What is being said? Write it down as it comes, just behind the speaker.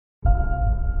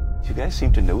You guys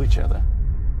seem to know each other.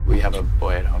 We have a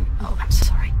boy at home. Oh, I'm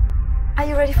sorry. Are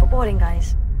you ready for boarding,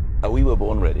 guys? We were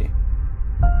born ready.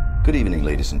 Good evening,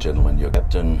 ladies and gentlemen. Your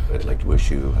captain. I'd like to wish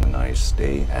you a nice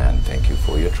day and thank you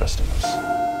for your trust in us.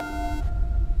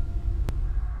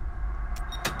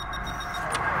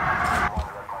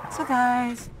 So,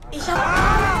 guys.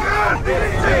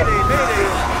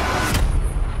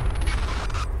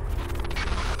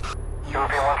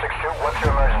 European 162, what's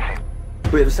your emergency?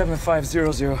 We have a 7500.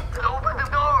 Open the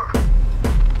door!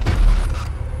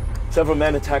 Several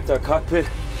men attacked our cockpit.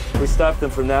 We stopped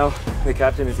them for now. The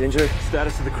captain is injured.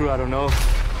 Status of the crew, I don't know.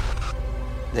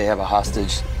 They have a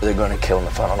hostage. They're going to kill him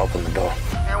if I don't open the door.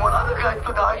 You want other guys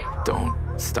to die? Don't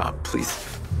stop,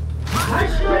 please.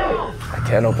 I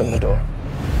can't open the door.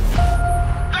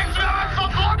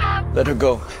 Let her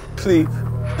go. Please.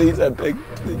 Please, I beg.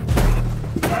 Please.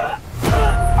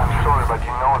 I'm sorry, but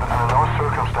you know that under no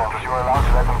circumstances you are allowed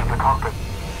to let them to the cockpit.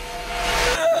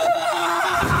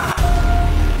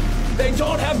 They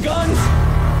don't have guns.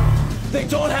 They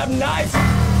don't have knives.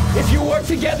 If you work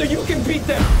together, you can beat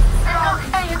them. It's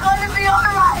okay, you're going to be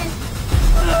alright.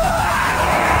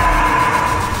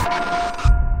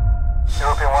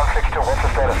 European 162, what's the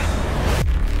status?